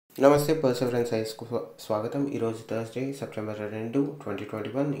నమస్తే పర్సెవరెన్స్ సైన్స్కు స్వాగతం. ఈరోజు థర్స్డే సెప్టెంబర్ 2,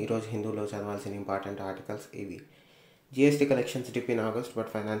 2021. ఈరోజు హిందూలో చదవాల్సిన ఇంపార్టెంట్ ఆర్టికల్స్ ఇవి. GST collections dip in August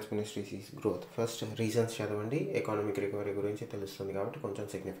but finance ministry Cs growth. First reasons చదవండి, ఎకానమిక్ రికవరీ గురించి తెలుస్తుంది కాబట్టి కొంచెం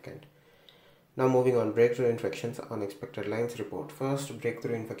సిగ్నిఫికెంట్. నా moving on break through infections on expected lines report. First break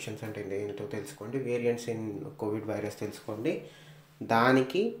through infections అంటే ఏంటో తెలుసుకోండి, వేరియంట్స్ ఇన్ కోవిడ్ వైరస్ తెలుసుకోండి.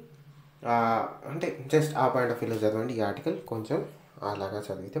 దానికి అంటే జస్ట్ ఆ పాయింట్ ఆఫ్ వ్యూలో చదవండి. ఈ ఆర్టికల్ కొంచెం అలాగా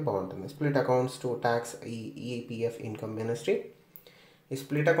చదివితే బాగుంటుంది. Split accounts to tax EPF income ministry. ఈ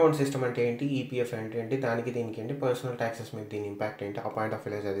స్ప్లిట్ అకౌంట్ సిస్టమ్ అంటే ఏంటి, ఈపీఎఫ్ అంటే ఏంటి, దానికి దీనికి ఏంటి, పర్సనల్ ట్యాక్సెస్ మీద దీని ఇంపాక్ట్ ఏంటి, ఆ పాయింట్ ఆఫ్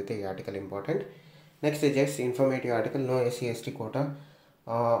వ్యూలో చదివితే ఈ article important. Next just informative article, no SC ST quota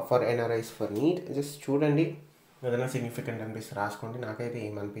for NRIs for NEET. Just చూడండి, ఏదైనా సిగ్నిఫికెంట్ అనిపిస్తే రాసుకోండి. నాకైతే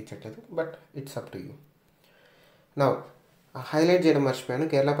ఏం అనిపించట్లేదు, but it's up to you. నా హైలైట్ చేయడం మర్చిపోయాను,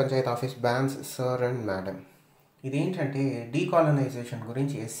 Kerala Panchayat office bans sir and madam. ఇదేంటంటే డీకాలనైజేషన్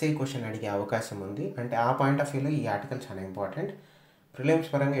గురించి ఎస్ఏ క్వశ్చన్ అడిగే అవకాశం ఉంది. అంటే ఆ పాయింట్ ఆఫ్ వ్యూలో ఈ ఆర్టికల్ చాలా ఇంపార్టెంట్. ప్రిలిమ్స్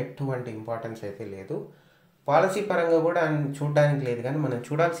పరంగా ఎటువంటి ఇంపార్టెన్స్ అయితే లేదు, పాలసీ పరంగా కూడా చూడడానికి లేదు. కానీ మనం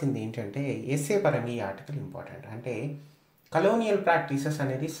చూడాల్సింది ఏంటంటే ఎస్ఏ పరంగా ఈ ఆర్టికల్ ఇంపార్టెంట్. అంటే కలోనియల్ ప్రాక్టీసెస్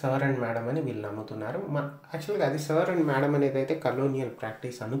అనేది సర్ అండ్ మేడం అని వీళ్ళు నమ్ముతున్నారు. యాక్చువల్గా అది సర్ అండ్ మేడం అనేది అయితే కలోనియల్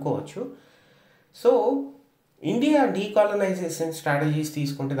ప్రాక్టీస్ అనుకోవచ్చు. సో ఇండియా డీకాలనైజేషన్ స్ట్రాటజీస్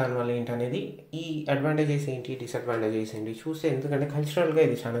తీసుకుంటే దానివల్ల ఏంటనేది, ఈ అడ్వాంటేజెస్ ఏంటి, డిసడ్వాంటేజెస్ ఏంటి చూస్తే, ఎందుకంటే కల్చరల్గా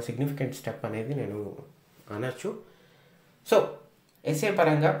ఇది చాలా సిగ్నిఫికెంట్ స్టెప్ అనేది నేను అనొచ్చు. సో ఎస్ఏ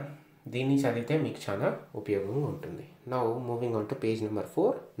పరంగా దీన్ని చదివితే మీకు చాలా ఉపయోగంగా ఉంటుంది. Now moving on to page number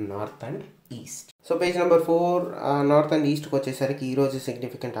 4, north and east. So page number 4 north and ఈస్ట్కి వచ్చేసరికి ఈరోజు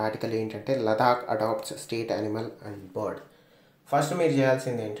సిగ్నిఫికెంట్ ఆర్టికల్ ఏంటంటే Ladakh adapts state animal and bird. First మీరు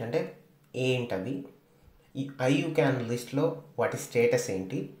చేయాల్సింది ఏంటంటే ఏంటది, ఈ ఐయుక్యాన్ లిస్ట్లో వాటి స్టేటస్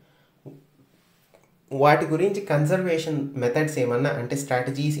ఏంటి, వాటి గురించి కన్జర్వేషన్ మెథడ్స్ ఏమన్నా అంటే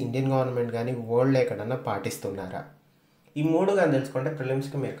స్ట్రాటజీస్ ఇండియన్ గవర్నమెంట్ కానీ వరల్డ్లో ఎక్కడన్నా పాటిస్తున్నారా, ఈ మూడు కానీ తెలుసుకుంటే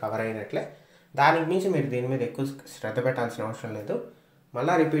ప్రిలిమ్స్కి మీరు కవర్ అయినట్లే. దానికి మించి మీరు దీని మీద ఎక్కువ శ్రద్ధ పెట్టాల్సిన అవసరం లేదు.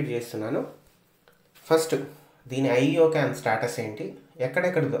 మళ్ళీ రిపీట్ చేస్తున్నాను. ఫస్ట్ దీని ఐయుక్యాన్ స్టేటస్ ఏంటి,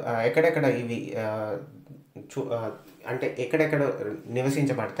 ఎక్కడెక్కడ ఇవి అంటే ఎక్కడెక్కడ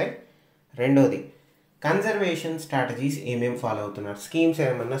నివసించబడతాయి. రెండోది కన్జర్వేషన్ స్ట్రాటజీస్ ఏమేమి ఫాలో అవుతున్నారు, స్కీమ్స్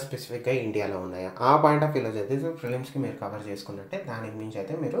ఏమన్నా స్పెసిఫిక్గా ఇండియాలో ఉన్నాయా, ఆ పాయింట్ ఆఫ్ వ్యూలో చదివితే ప్రిలిమ్స్కి మీరు కవర్ చేసుకున్నట్టే. దానికి మించి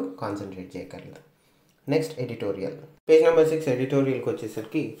అయితే మీరు కాన్సన్ట్రేట్ చేయగలరు. నెక్స్ట్ ఎడిటోరియల్, పేజ్ నెంబర్ 6 ఎడిటోరియల్కి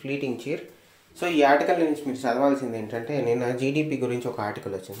వచ్చేసరికి ఫ్లీటింగ్ చీర్. సో ఈ ఆర్టికల్ నుంచి మీరు చదవాల్సింది ఏంటంటే, నేను జీడిపి గురించి ఒక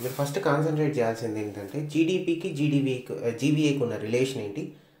ఆర్టికల్ వచ్చింది. మీరు ఫస్ట్ కాన్సన్ట్రేట్ చేయాల్సింది ఏంటంటే జీడిపికి జీబీఏకి ఉన్న రిలేషన్ ఏంటి,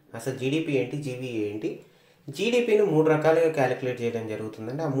 అసలు జీడిపి ఏంటి, జీబీఏ ఏంటి. జీడిపిని 3 రకాలుగా క్యాలిక్యులేట్ చేయడం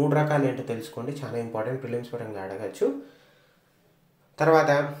జరుగుతుందండి. ఆ 3 రకాలు ఏంటో తెలుసుకోండి, చాలా ఇంపార్టెంట్, ప్రిలిమ్స్ పరంగా అడగచ్చు.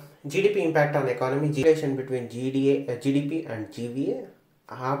 తర్వాత GDP impact on economy, relation between GDP and GBA,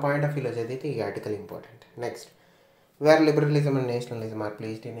 ఆ పాయింట్ ఆఫ్ వ్యూలో చదివితే ఈ article important. Next where liberalism and nationalism are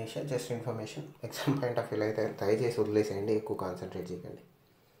placed in Asia, just information. Exam point of వ్యూలో అయితే దయచేసి వదిలేసేయండి, ఎక్కువ కాన్సన్ట్రేట్ చేయకండి.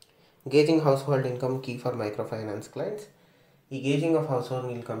 Gauging house hold income key for micro finance clients. ఈ gauging of house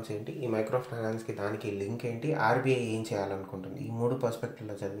hold incomes ఏంటి, ఈ micro ఫైనాన్స్కి దానికి లింక్ ఏంటి, ఆర్బీఐ ఏం చేయాలనుకుంటుంది, ఈ 3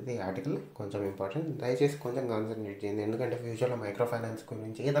 పర్స్పెక్టివ్లో చదివితే ఈ ఆర్టికల్ కొంచెం ఇంపార్టెంట్. దయచేసి కొంచెం కాన్సన్ట్రేట్ చేయండి, ఎందుకంటే ఫ్యూచర్లో మైక్రో ఫైనాన్స్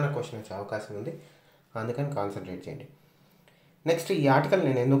గురించి ఏదైనా క్వశ్చన్ వచ్చే అవకాశం ఉంది, అందుకని కాన్సన్ట్రేట్ చేయండి. నెక్స్ట్ ఈ ఆర్టికల్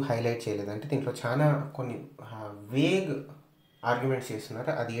నేను ఎందుకు హైలైట్ చేయలేదంటే, దీంట్లో చాలా కొన్ని వేగ్ ఆర్గ్యుమెంట్స్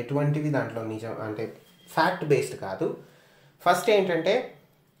చేస్తున్నారు. అది ఎటువంటివి దాంట్లో నిజం అంటే ఫ్యాక్ట్ బేస్డ్ కాదు. ఫస్ట్ ఏంటంటే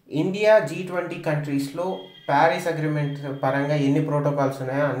ఇండియా G20 కంట్రీస్లో ప్యారిస్ అగ్రిమెంట్ పరంగా ఎన్ని ప్రోటోకాల్స్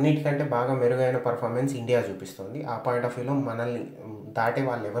ఉన్నాయో అన్నిటికంటే బాగా మెరుగైన పర్ఫార్మెన్స్ ఇండియా చూపిస్తుంది. ఆ పాయింట్ ఆఫ్ వ్యూలో మనల్ని దాటే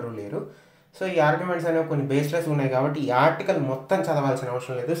వాళ్ళు ఎవరూ లేరు. సో ఈ ఆర్గ్యుమెంట్స్ అనేవి కొన్ని బేస్లెస్ ఉన్నాయి కాబట్టి ఈ ఆర్టికల్ మొత్తం చదవాల్సిన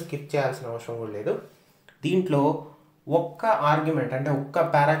అవసరం లేదు, స్కిప్ చేయాల్సిన అవసరం కూడా లేదు. దీంట్లో ఒక్క ఆర్గ్యుమెంట్ అంటే ఒక్క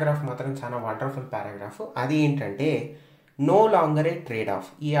పారాగ్రాఫ్ మాత్రం చాలా వండర్ఫుల్ పారాగ్రాఫ్. అది ఏంటంటే no longer A trade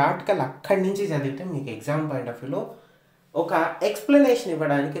of. ఈ ఆర్టికల్ అక్కడి నుంచి చదివితే మీకు ఎగ్జామ్ పాయింట్ ఆఫ్ వ్యూలో ఒక ఎక్స్ప్లెనేషన్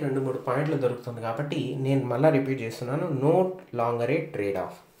ఇవ్వడానికి 2-3 పాయింట్లు దొరుకుతుంది. కాబట్టి నేను మళ్ళీ రిపీట్ చేస్తున్నాను, no longer A trade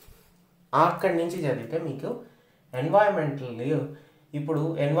of. అక్కడి నుంచి చదివితే మీకు ఎన్వైరన్మెంటల్, ఇప్పుడు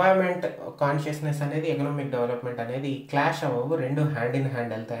ఎన్వైరన్మెంట్ కాన్షియస్నెస్ అనేది ఎకనామిక్ డెవలప్మెంట్ అనేది క్లాష్ అవ్వవు, రెండు హ్యాండ్ ఇన్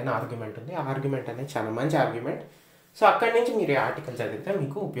హ్యాండ్ వెళ్తాయని ఆర్గ్యుమెంట్ ఉంది. ఆ ఆర్గ్యుమెంట్ అనేది చాలా మంచి ఆర్గ్యుమెంట్. సో అక్కడి నుంచి మీరు ఈ ఆర్టికల్ చదివితే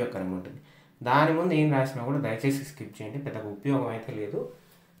మీకు ఉపయోగకరంగా ఉంటుంది. దాని ముందు ఏం రాసినా కూడా దయచేసి స్కిప్ చేయండి, పెద్దగా ఉపయోగం అయితే లేదు.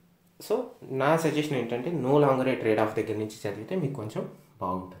 సో నా సజెషన్ ఏంటంటే no longer A trade of దగ్గర నుంచి చదివితే మీకు కొంచెం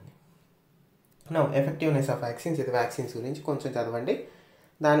బాగుంటుంది. నా ఎఫెక్టివ్నెస్ ఆఫ్ వ్యాక్సిన్స్, ఇది వ్యాక్సిన్స్ గురించి కొంచెం చదవండి,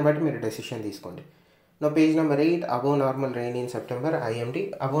 దాన్ని బట్టి మీరు డెసిషన్ తీసుకోండి. నా page number 8 above normal rain in September IMD.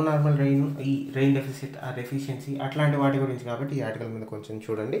 Above normal rain, ఈ రెయిన్ డెఫిసిట్, ఆ డెఫిషియన్సీ అట్లాంటి వాటి గురించి కాబట్టి ఈ ఆర్టికల్ మీద కొంచెం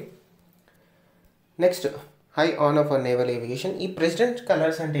చూడండి. Next high honour for naval aviation. ఈ ప్రెసిడెంట్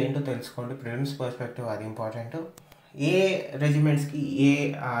కలర్స్ అంటే ఏంటో తెలుసుకోండి. ప్రిలిమ్స్ పర్స్పెక్టివ్ అది ఇంపార్టెంట్. ఏ రెజిమెంట్స్కి ఏ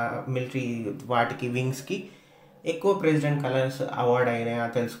మిలిటరీ వాటికి వింగ్స్కి ఎక్కువ ప్రెసిడెంట్ కలర్స్ అవార్డ్ అయినాయో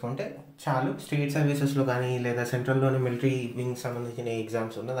తెలుసుకుంటే చాలు. స్టేట్ సర్వీసెస్లో కానీ లేదా సెంట్రల్లోని మిలిటరీ వింగ్స్ సంబంధించిన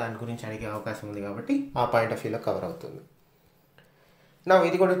ఎగ్జామ్స్ ఉన్న దాని గురించి అడిగే అవకాశం ఉంది కాబట్టి ఆ పాయింట్ ఆఫ్ వ్యూలో కవర్ అవుతుంది. నా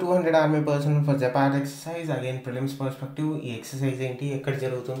ఇది కూడా 200 army person for Japan exercise. Again prelims perspective. ఈ ఎక్సర్సైజ్ ఏంటి, ఎక్కడ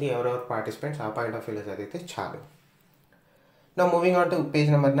జరుగుతుంది, ఎవరెవరు పార్టిసిపెంట్స్, ఆ పాయింట్ ఆఫ్ వ్యూలో చదివితే చాలు. నా moving on to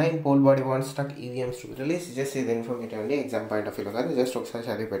page number 9. Pole body wants stuck EVMs to release. Just ఇది ఇన్ఫర్మేటివ్ అండి, ఎగ్జామ్ పాయింట్ ఆఫ్ వ్యూలో కాదు, జస్ట్ ఒకసారి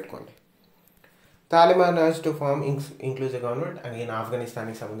చదివి పెట్టుకోండి. Taliban Raj to form inclusive government. Again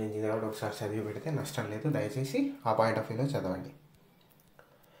ఆఫ్ఘనిస్తాన్కి సంబంధించింది కాబట్టి ఒకసారి చదివి పెడితే నష్టం లేదు, దయచేసి ఆ పాయింట్ ఆఫ్ వ్యూలో చదవండి.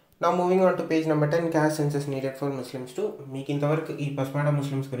 నా moving on to page number 10. Caste census needed for Muslims to. మీకు ఇంతవరకు ఈ పసుమాడ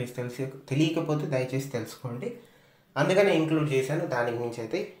ముస్లిమ్స్ గురించి తెలియకపోతే దయచేసి తెలుసుకోండి, అందుకనే ఇంక్లూడ్ చేశాను, దానికి మించి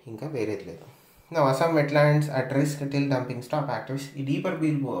అయితే ఇంకా వేరేది లేదు. నా Assam wetlands at risk till dumping stop activist. ఈ deeper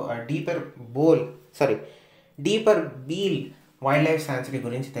Beale wild life sanctuary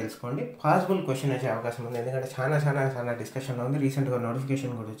గురించి తెలుసుకోండి. పాసిబుల్ క్వశ్చన్ వచ్చే అవకాశం ఉంది, ఎందుకంటే చాలా డిస్కషన్లో ఉంది. రీసెంట్గా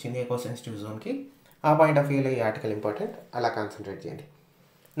నోటిఫికేషన్ కూడా వచ్చింది ఎకో సెన్సిటివ్ జోన్కి. ఆ పాయింట్ ఆఫ్ వ్యూలో ఈ ఆర్టికల్ ఇంపార్టెంట్, అలా కాన్సన్ట్రేట్ చేయండి.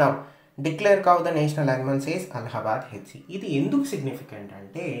 నా declare cow the national animal says Allahabad HC. ఇది ఎందుకు సిగ్నిఫికెంట్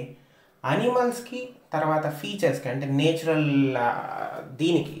అంటే అనిమల్స్కి తర్వాత ఫీచర్స్కి, అంటే నేచురల్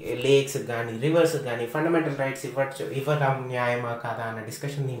దీనికి లేక్స్ కానీ రివర్స్ కానీ ఫండమెంటల్ రైట్స్ ఇవ్వడం న్యాయమా కాదా అన్న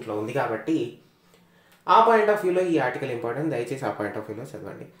డిస్కషన్ దీంట్లో ఉంది కాబట్టి ఆ పాయింట్ ఆఫ్ వ్యూలో ఈ ఆర్టికల్ ఇంపార్టెంట్, దయచేసి ఆ పాయింట్ ఆఫ్ వ్యూలో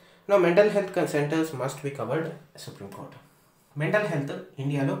చదవండి. No mental health centres must be covered supreme court. Mental health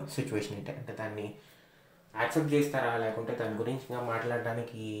ఇండియాలో సిచ్యువేషన్ ఏంటి అంటే దాన్ని యాక్సెప్ట్ చేస్తారా లేకుంటే దాని గురించి ఇంకా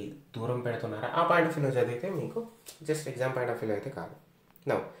మాట్లాడడానికి దూరం పెడుతున్నారా, ఆ పాయింట్ ఆఫ్ వ్యూలో చదివితే మీకు జస్ట్ ఎగ్జామ్ పాయింట్ ఆఫ్ వ్యూలో అయితే కాదు.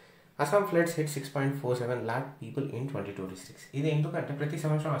 No Assam floods hit 6.47 lakh people in 22 districts. ఇది ఎందుకంటే ప్రతి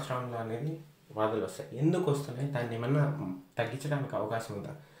సంవత్సరం అస్సాంలో అనేది వరదలు వస్తాయి. ఎందుకు వస్తున్నాయి, దాన్ని ఏమన్నా తగ్గించడానికి అవకాశం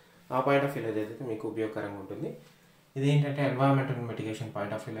ఉందా, ఆ పాయింట్ ఆఫ్ వ్యూలో చదివితే మీకు ఉపయోగకరంగా ఉంటుంది. ఇదేంటంటే ఎన్వైరన్మెంటల్ మిటిగేషన్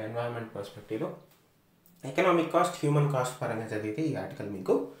పాయింట్ ఆఫ్ వ్యూలో, environment పర్స్పెక్టివ్లో economic cost, human cost పరంగా చదివితే ఈ ఆర్టికల్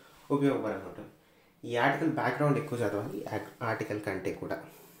మీకు ఉపయోగకరంగా ఉంటుంది. ఈ ఆర్టికల్ బ్యాక్గ్రౌండ్ ఎక్కువ చదవాలి ఆర్టికల్ కంటే కూడా.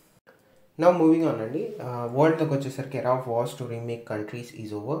 నా మూవింగ్ ఆన్ అండి. వరల్డ్లోకి వచ్చేసరికి era of wars to remake countries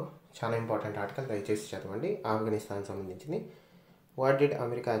is over. చాలా ఇంపార్టెంట్ ఆర్టికల్, దయచేసి చదవండి. ఆఫ్ఘనిస్తాన్ సంబంధించింది. What did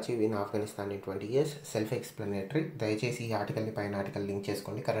America achieve in Afghanistan in 20 years. Self explanatory, దయచేసి ఈ ఆర్టికల్ని పైన ఆర్టికల్ లింక్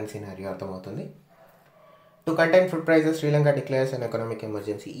చేసుకోండి, కరెంట్ సినారియో అర్థమవుతుంది. To contain food prices Sri Lanka declares an economic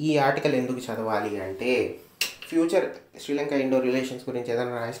emergency. ఈ ఆర్టికల్ ఎందుకు చదవాలి అంటే ఫ్యూచర్ శ్రీలంక ఇండో రిలేషన్స్ గురించి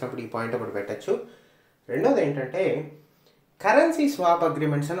ఏదైనా రాసినప్పుడు ఈ పాయింట్ ఒకటి పెట్టచ్చు. రెండోది ఏంటంటే కరెన్సీ స్వాప్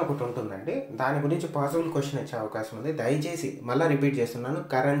అగ్రిమెంట్స్ అని ఒకటి ఉంటుందండి, దాని గురించి పాసిబుల్ క్వశ్చన్ వచ్చే అవకాశం ఉంది. దయచేసి మళ్ళీ రిపీట్ చేస్తున్నాను,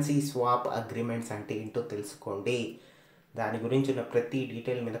 కరెన్సీ స్వాప్ అగ్రిమెంట్స్ అంటే ఏంటో తెలుసుకోండి, దాని గురించి ఉన్న ప్రతి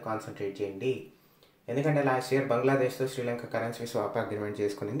డీటెయిల్ మీద కాన్సన్ట్రేట్ చేయండి. ఎందుకంటే last year బంగ్లాదేశ్తో Sri Lanka currency swap agreement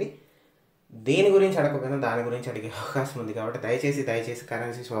చేసుకునింది. దేని గురించి అడగకపోయినా దాని గురించి అడిగే అవకాశం ఉంది కాబట్టి దయచేసి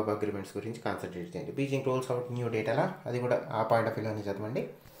కరెన్సీ స్వాప్ అగ్రిమెంట్స్ గురించి కాన్సన్ట్రేట్ చేయండి. బీజింగ్ రోల్స్ అవుట్ న్యూ డేటాలా, అది కూడా ఆ పాయింట్ ఆఫ్ వ్యూలోనే చదవండి.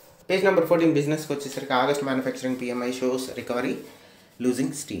 Page number 14. బిజినెస్కి వచ్చేసరికి August manufacturing PMI shows recovery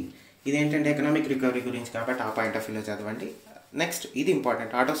losing steam. ఇదేంటంటే ఎకనామిక్ రికవరీ గురించి కాబట్టి ఆ పాయింట్ ఆఫ్ వ్యూలో చదవండి. నెక్స్ట్ ఇది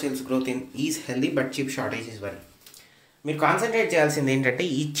important, auto sales growth in is healthy but chip shortage is worry. మీరు కాన్సన్ట్రేట్ చేయాల్సింది ఏంటంటే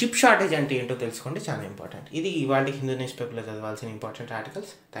ఈ చిప్ షార్టేజ్ అంటే ఏంటో తెలుసుకోండి, చాలా ఇంపార్టెంట్. ఇది ఇవాళ హిందూ న్యూస్ పేపర్లో చదవాల్సిన important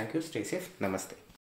articles. Thank you, stay safe, నమస్తే.